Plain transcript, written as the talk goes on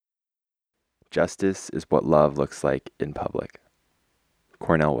Justice is what love looks like in public.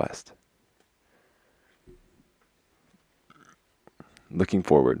 Cornel West. Looking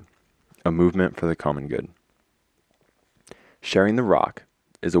forward, a movement for the common good. Sharing the rock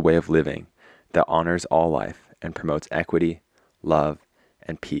is a way of living that honors all life and promotes equity, love,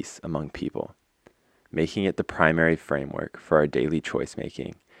 and peace among people. Making it the primary framework for our daily choice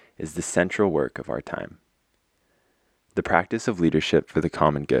making is the central work of our time. The practice of leadership for the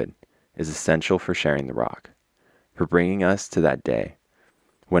common good is essential for sharing the rock, for bringing us to that day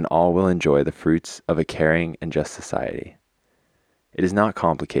when all will enjoy the fruits of a caring and just society. It is not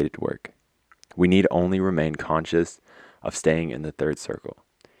complicated work. We need only remain conscious of staying in the third circle.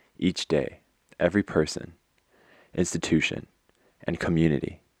 Each day, every person, institution, and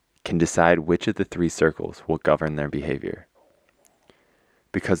community can decide which of the three circles will govern their behavior.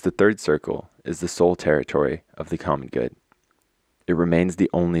 Because the third circle is the sole territory of the common good, it remains the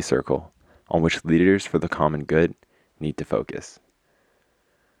only circle on which leaders for the common good need to focus.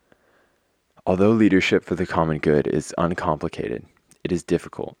 Although leadership for the common good is uncomplicated, it is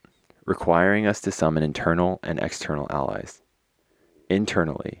difficult, requiring us to summon internal and external allies.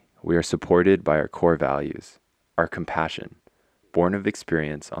 Internally, we are supported by our core values, our compassion, born of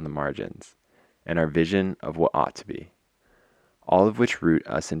experience on the margins, and our vision of what ought to be, all of which root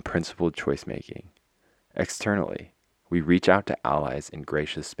us in principled choice-making. Externally, we reach out to allies in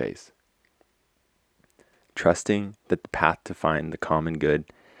gracious space, trusting that the path to find the common good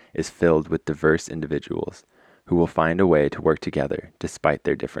is filled with diverse individuals who will find a way to work together despite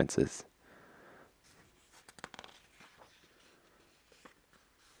their differences.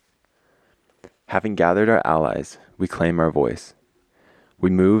 Having gathered our allies, we claim our voice. We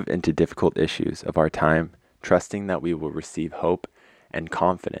move into difficult issues of our time, trusting that we will receive hope and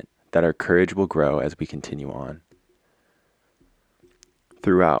confident that our courage will grow as we continue on.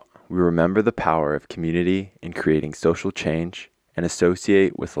 Throughout, we remember the power of community in creating social change and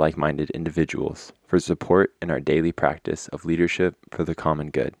associate with like-minded individuals for support in our daily practice of leadership for the common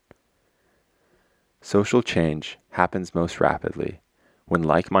good. Social change happens most rapidly when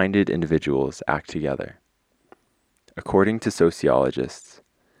like-minded individuals act together. According to sociologists,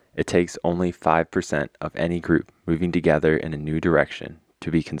 it takes only 5% of any group moving together in a new direction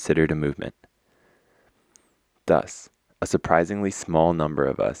to be considered a movement. Thus, a surprisingly small number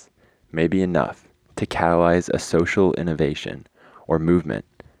of us may be enough to catalyze a social innovation or movement,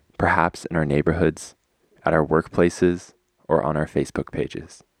 perhaps in our neighborhoods, at our workplaces, or on our Facebook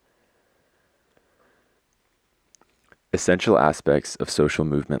pages. Essential aspects of social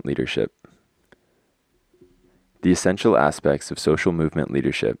movement leadership. The essential aspects of social movement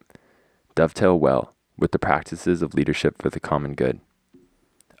leadership dovetail well with the practices of leadership for the common good.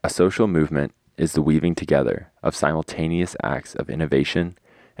 A social movement is the weaving together of simultaneous acts of innovation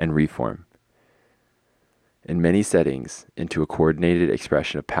and reform, in many settings, into a coordinated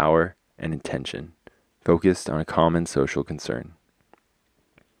expression of power and intention, focused on a common social concern.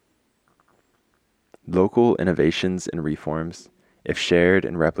 Local innovations and reforms, if shared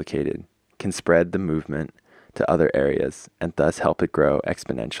and replicated, can spread the movement to other areas and thus help it grow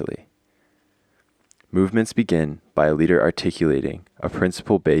exponentially. Movements begin by a leader articulating a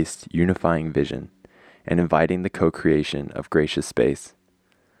principle-based unifying vision and inviting the co-creation of gracious space,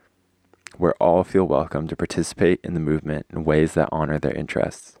 where all feel welcome to participate in the movement in ways that honor their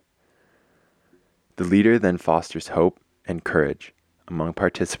interests. The leader then fosters hope and courage among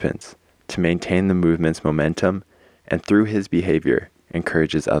participants to maintain the movement's momentum, and through his behavior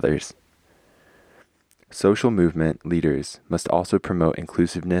encourages others. Social movement leaders must also promote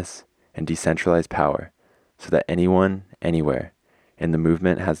inclusiveness and decentralized power so that anyone, anywhere, in the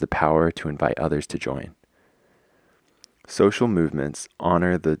movement has the power to invite others to join. Social movements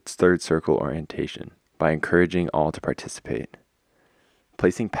honor the third circle orientation by encouraging all to participate,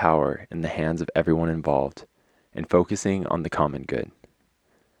 placing power in the hands of everyone involved, and focusing on the common good.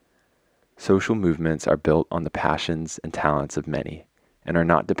 Social movements are built on the passions and talents of many and are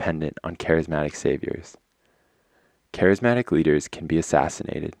not dependent on charismatic saviors. Charismatic leaders can be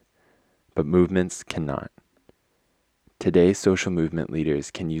assassinated, but movements cannot. Today, social movement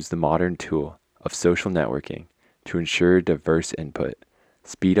leaders can use the modern tool of social networking to ensure diverse input,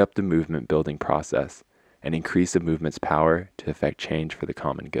 speed up the movement building process, and increase the movement's power to effect change for the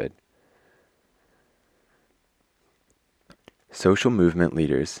common good. Social movement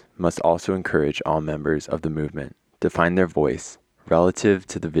leaders must also encourage all members of the movement to find their voice relative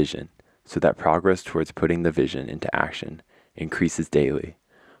to the vision so that progress towards putting the vision into action increases daily,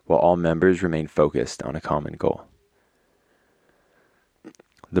 while all members remain focused on a common goal.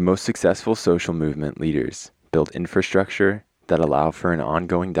 The most successful social movement leaders build infrastructure that allow for an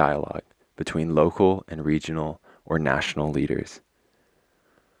ongoing dialogue between local and regional or national leaders.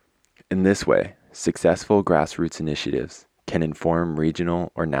 In this way, successful grassroots initiatives can inform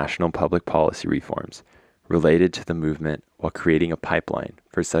regional or national public policy reforms related to the movement while creating a pipeline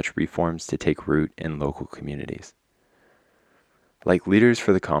for such reforms to take root in local communities. Like leaders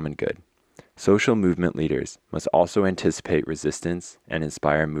for the common good, social movement leaders must also anticipate resistance and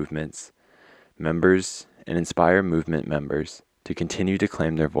inspire movement members to continue to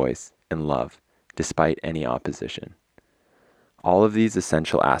claim their voice and love despite any opposition. All of these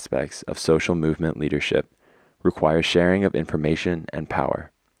essential aspects of social movement leadership require sharing of information and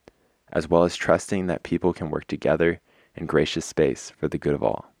power, as well as trusting that people can work together in gracious space for the good of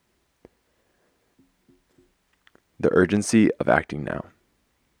all. The urgency of acting now.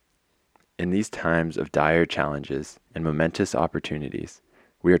 In these times of dire challenges and momentous opportunities,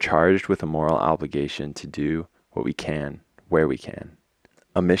 we are charged with a moral obligation to do what we can, where we can.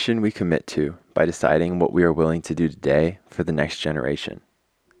 A mission we commit to by deciding what we are willing to do today for the next generation,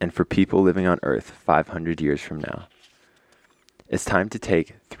 and for people living on Earth 500 years from now. It's time to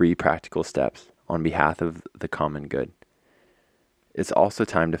take 3 practical steps on behalf of the common good. It's also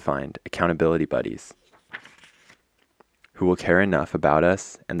time to find accountability buddies who will care enough about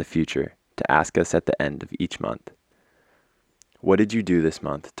us and the future to ask us at the end of each month, what did you do this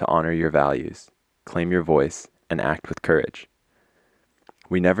month to honor your values, claim your voice, and act with courage?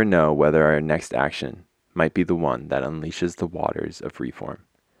 We never know whether our next action might be the one that unleashes the waters of reform,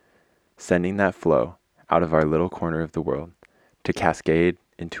 sending that flow out of our little corner of the world to cascade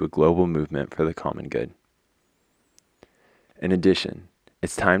into a global movement for the common good. In addition,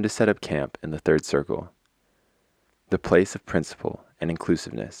 it's time to set up camp in the third circle, the place of principle and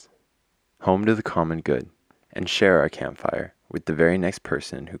inclusiveness, home to the common good, and share our campfire with the very next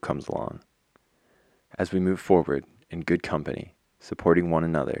person who comes along. As we move forward in good company, supporting one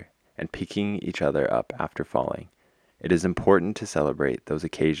another, and picking each other up after falling, it is important to celebrate those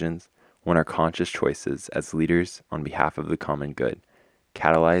occasions when our conscious choices as leaders on behalf of the common good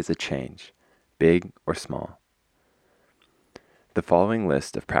catalyze a change, big or small. The following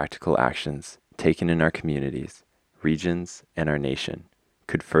list of practical actions taken in our communities, regions, and our nation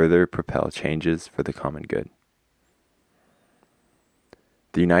could further propel changes for the common good.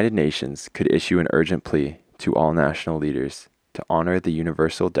 The United Nations could issue an urgent plea to all national leaders to honor the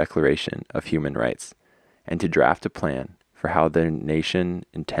Universal Declaration of Human Rights and to draft a plan for how their nation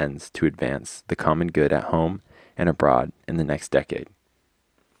intends to advance the common good at home and abroad in the next decade.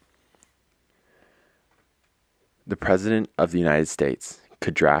 The President of the United States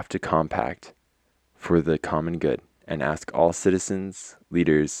could draft a compact for the common good and ask all citizens,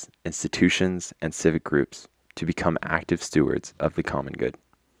 leaders, institutions, and civic groups to become active stewards of the common good.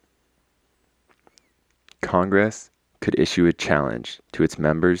 Congress could issue a challenge to its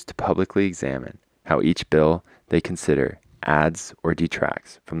members to publicly examine how each bill they consider adds or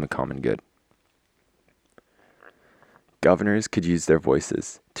detracts from the common good. Governors could use their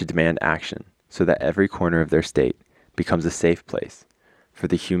voices to demand action so that every corner of their state becomes a safe place for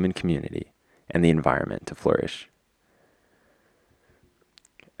the human community and the environment to flourish.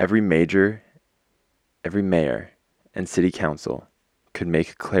 Every mayor and city council could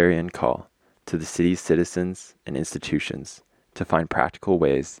make a clarion call to the city's citizens and institutions to find practical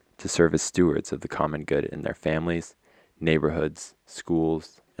ways to serve as stewards of the common good in their families, neighborhoods,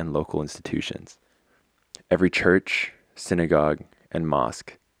 schools, and local institutions. Every church, synagogue, and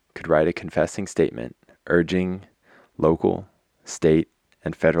mosque could write a confessing statement urging local, state,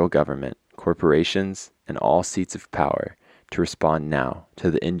 and federal government, corporations, and all seats of power to respond now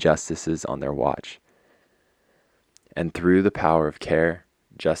to the injustices on their watch. And through the power of care,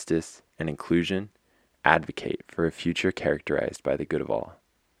 justice, and inclusion, advocate for a future characterized by the good of all.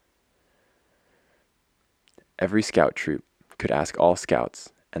 Every scout troop could ask all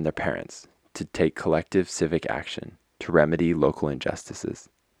scouts and their parents to take collective civic action to remedy local injustices.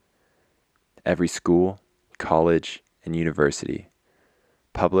 Every school, college, and university,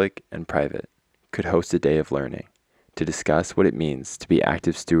 public and private, could host a day of learning to discuss what it means to be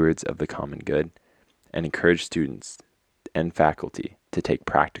active stewards of the common good and encourage students and faculty to take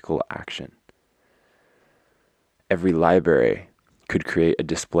practical action. Every library could create a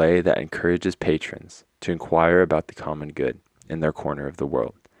display that encourages patrons to inquire about the common good in their corner of the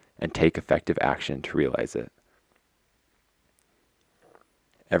world and take effective action to realize it.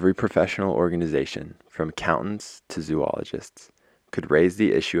 Every professional organization, from accountants to zoologists, could raise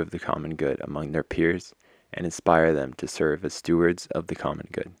the issue of the common good among their peers and inspire them to serve as stewards of the common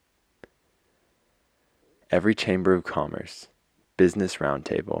good. Every chamber of commerce, business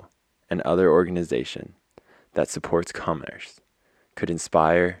roundtable, and other organization that supports commerce could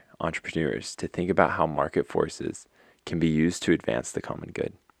inspire, entrepreneurs to think about how market forces can be used to advance the common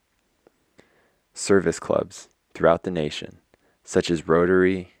good. Service clubs throughout the nation, such as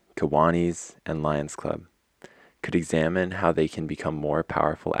Rotary, Kiwanis, and Lions Club, could examine how they can become more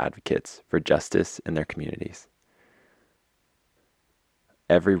powerful advocates for justice in their communities.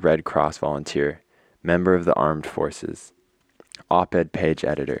 Every Red Cross volunteer, member of the armed forces, op-ed page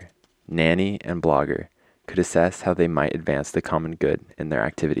editor, nanny, and blogger could assess how they might advance the common good in their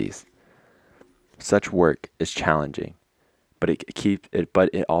activities. Such work is challenging, but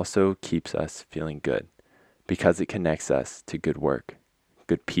it also keeps us feeling good because it connects us to good work,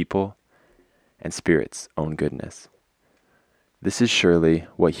 good people, and Spirit's own goodness. This is surely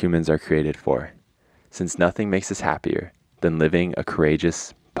what humans are created for, since nothing makes us happier than living a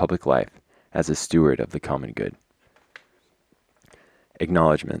courageous public life as a steward of the common good.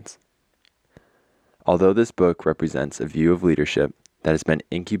 Acknowledgements. Although this book represents a view of leadership that has been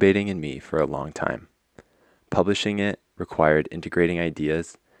incubating in me for a long time, publishing it required integrating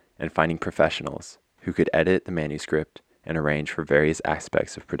ideas and finding professionals who could edit the manuscript and arrange for various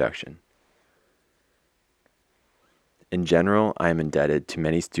aspects of production. In general, I am indebted to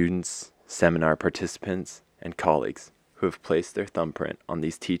many students, seminar participants, and colleagues who have placed their thumbprint on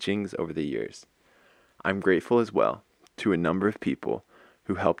these teachings over the years. I'm grateful as well to a number of people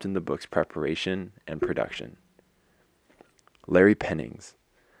who helped in the book's preparation and production. Larry Penning's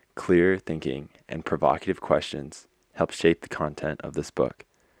clear thinking and provocative questions helped shape the content of this book.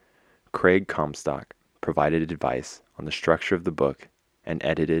 Craig Comstock provided advice on the structure of the book and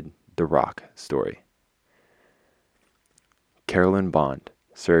edited the Rock story. Carolyn Bond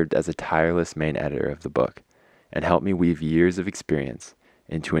served as a tireless main editor of the book and helped me weave years of experience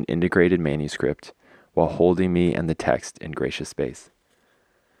into an integrated manuscript while holding me and the text in gracious space.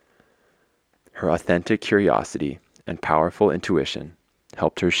 Her authentic curiosity and powerful intuition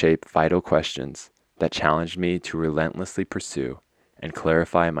helped her shape vital questions that challenged me to relentlessly pursue and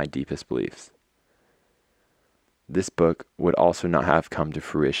clarify my deepest beliefs. This book would also not have come to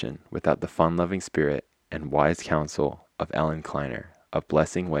fruition without the fun-loving spirit and wise counsel of Ellen Kleiner of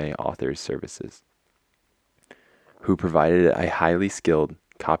Blessing Way Authors Services, who provided a highly skilled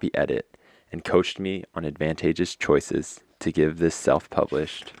copy edit and coached me on advantageous choices to give this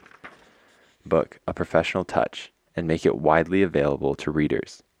self-published book a professional touch and make it widely available to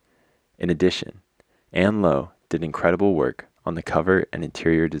readers. In addition, Anne Lowe did incredible work on the cover and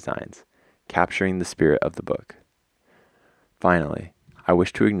interior designs, capturing the spirit of the book. Finally, I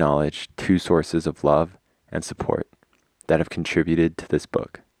wish to acknowledge two sources of love and support that have contributed to this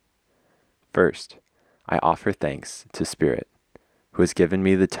book. First, I offer thanks to Spirit, who has given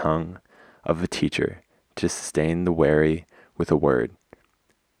me the tongue of a teacher to sustain the weary with a word,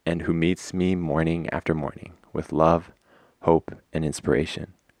 and who meets me morning after morning with love, hope, and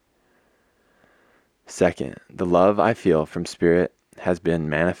inspiration. Second, the love I feel from Spirit has been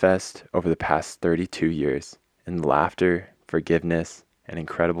manifest over the past 32 years in the laughter, forgiveness, and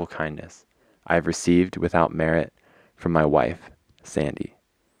incredible kindness I have received without merit from my wife, Sandy,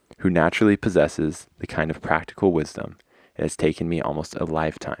 who naturally possesses the kind of practical wisdom it has taken me almost a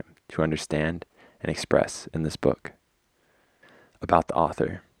lifetime to understand and express in this book. About the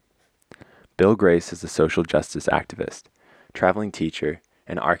author. Bill Grace is a social justice activist, traveling teacher,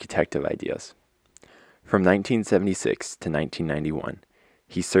 and architect of ideas. From 1976 to 1991,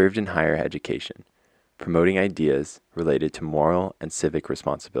 he served in higher education, promoting ideas related to moral and civic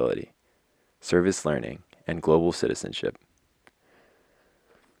responsibility, service learning, and global citizenship.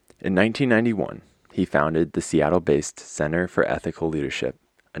 In 1991, he founded the Seattle-based Center for Ethical Leadership,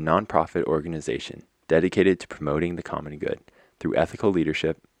 a nonprofit organization dedicated to promoting the common good through ethical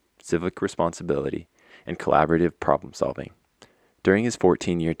leadership, civic responsibility, and collaborative problem solving. During his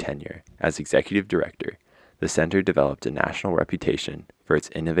 14-year tenure as executive director, the center developed a national reputation for its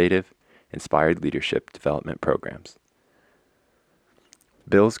innovative, inspired leadership development programs.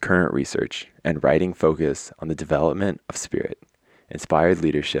 Bill's current research and writing focus on the development of spirit, inspired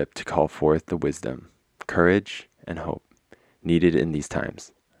leadership to call forth the wisdom, courage, and hope needed in these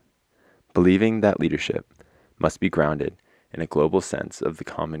times. Believing that leadership must be grounded in a global sense of the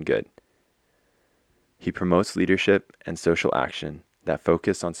common good. He promotes leadership and social action that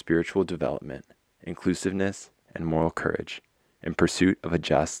focus on spiritual development, inclusiveness, and moral courage in pursuit of a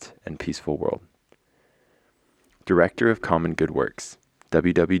just and peaceful world. Director of Common Good Works,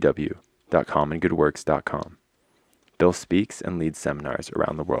 www.commongoodworks.com. Bill speaks and leads seminars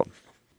around the world.